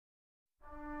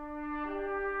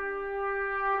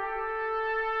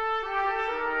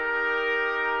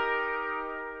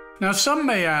Now, some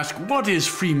may ask, what is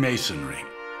Freemasonry?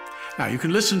 Now, you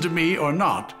can listen to me or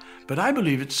not, but I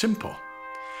believe it's simple.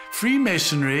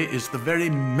 Freemasonry is the very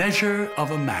measure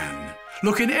of a man.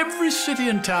 Look in every city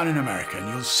and town in America, and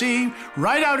you'll see,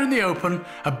 right out in the open,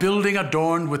 a building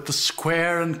adorned with the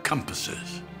square and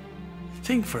compasses.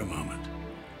 Think for a moment.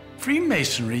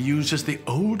 Freemasonry uses the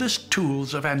oldest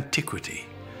tools of antiquity,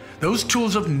 those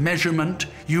tools of measurement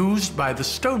used by the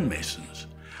stonemasons,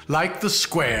 like the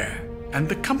square and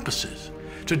the compasses,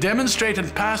 to demonstrate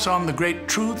and pass on the great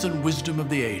truths and wisdom of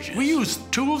the ages. We use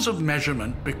tools of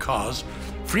measurement because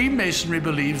Freemasonry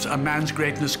believes a man's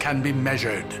greatness can be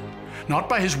measured, not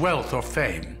by his wealth or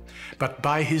fame, but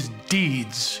by his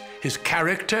deeds, his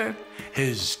character,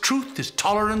 his truth, his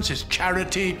tolerance, his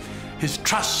charity, his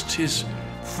trust, his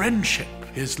friendship,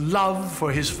 his love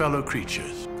for his fellow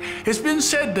creatures. It's been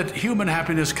said that human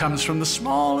happiness comes from the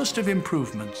smallest of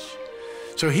improvements.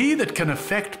 So he that can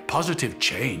effect positive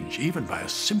change, even by a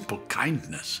simple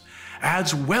kindness,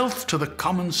 adds wealth to the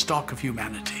common stock of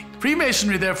humanity.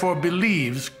 Freemasonry therefore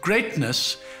believes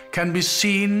greatness can be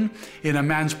seen in a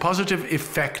man's positive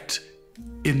effect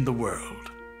in the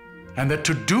world, and that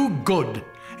to do good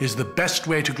is the best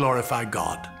way to glorify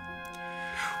God.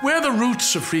 Where the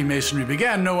roots of Freemasonry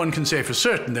began, no one can say for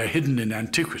certain. They're hidden in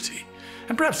antiquity,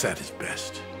 and perhaps that is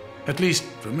best, at least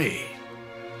for me.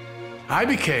 I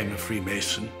became a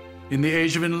Freemason in the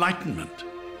Age of Enlightenment,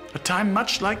 a time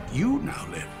much like you now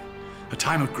live, a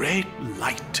time of great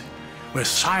light, where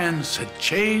science had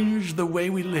changed the way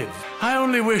we live. I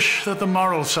only wish that the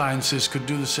moral sciences could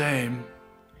do the same,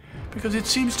 because it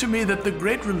seems to me that the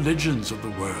great religions of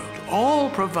the world all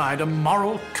provide a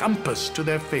moral compass to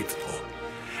their faithful.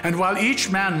 And while each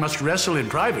man must wrestle in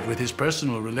private with his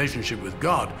personal relationship with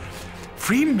God,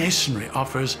 Freemasonry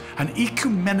offers an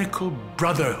ecumenical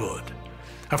brotherhood,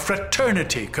 a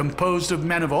fraternity composed of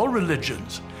men of all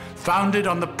religions, founded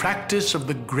on the practice of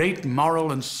the great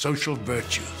moral and social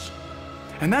virtues.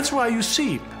 And that's why you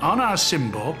see on our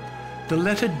symbol the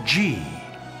letter G.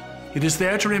 It is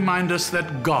there to remind us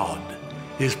that God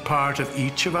is part of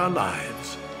each of our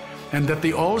lives, and that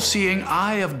the all-seeing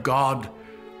eye of God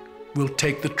will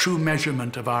take the true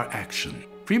measurement of our action.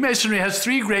 Freemasonry has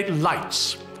three great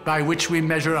lights by which we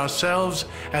measure ourselves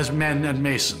as men and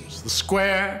masons: the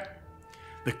square,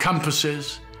 the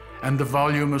compasses, and the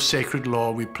volume of sacred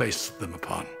law we place them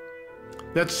upon.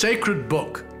 That sacred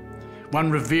book, one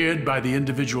revered by the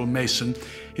individual Mason,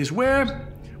 is where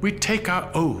we take our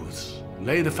oaths,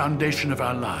 lay the foundation of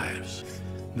our lives.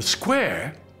 The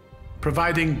square,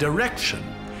 providing direction,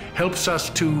 helps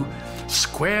us to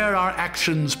square our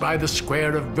actions by the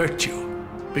square of virtue,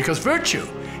 because virtue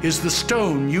is the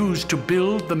stone used to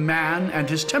build the man and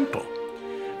his temple.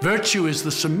 Virtue is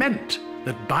the cement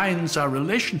that binds our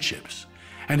relationships,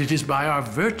 and it is by our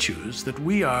virtues that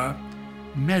we are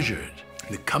measured.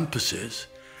 The compasses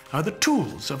are the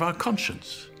tools of our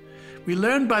conscience. We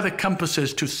learn by the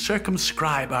compasses to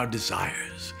circumscribe our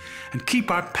desires and keep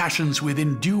our passions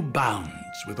within due bounds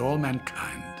with all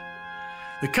mankind.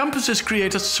 The compasses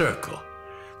create a circle,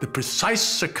 the precise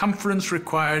circumference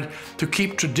required to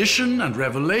keep tradition and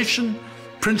revelation,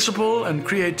 principle and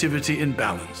creativity in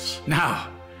balance. Now,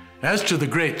 as to the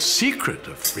great secret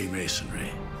of Freemasonry,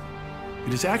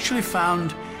 it is actually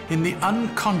found in the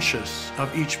unconscious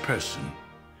of each person.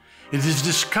 It is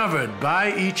discovered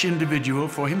by each individual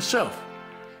for himself,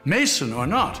 Mason or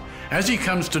not, as he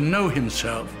comes to know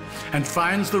himself and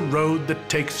finds the road that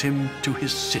takes him to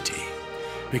his city.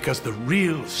 Because the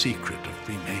real secret of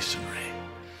Freemasonry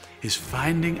is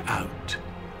finding out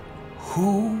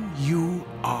who you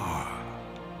are.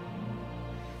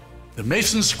 The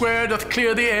Mason's square doth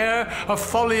clear the air of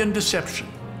folly and deception.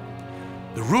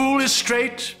 The rule is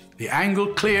straight, the angle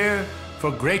clear, for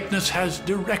greatness has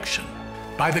direction.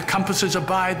 By the compasses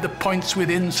abide the points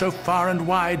within so far and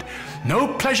wide. No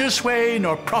pleasure sway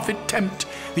nor profit tempt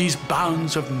these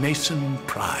bounds of Mason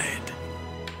pride.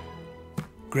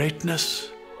 Greatness,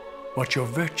 what your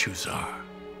virtues are,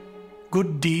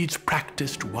 good deeds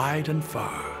practiced wide and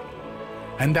far.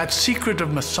 And that secret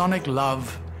of Masonic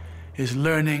love is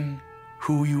learning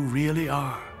who you really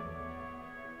are.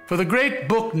 For the great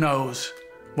book knows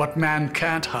what man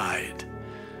can't hide,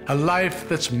 a life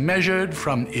that's measured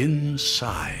from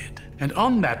inside. And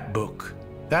on that book,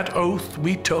 that oath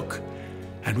we took,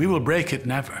 and we will break it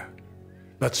never,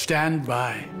 but stand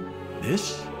by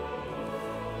this,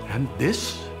 and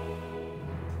this,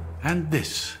 and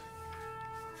this,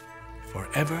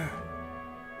 forever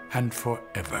and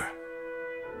forever.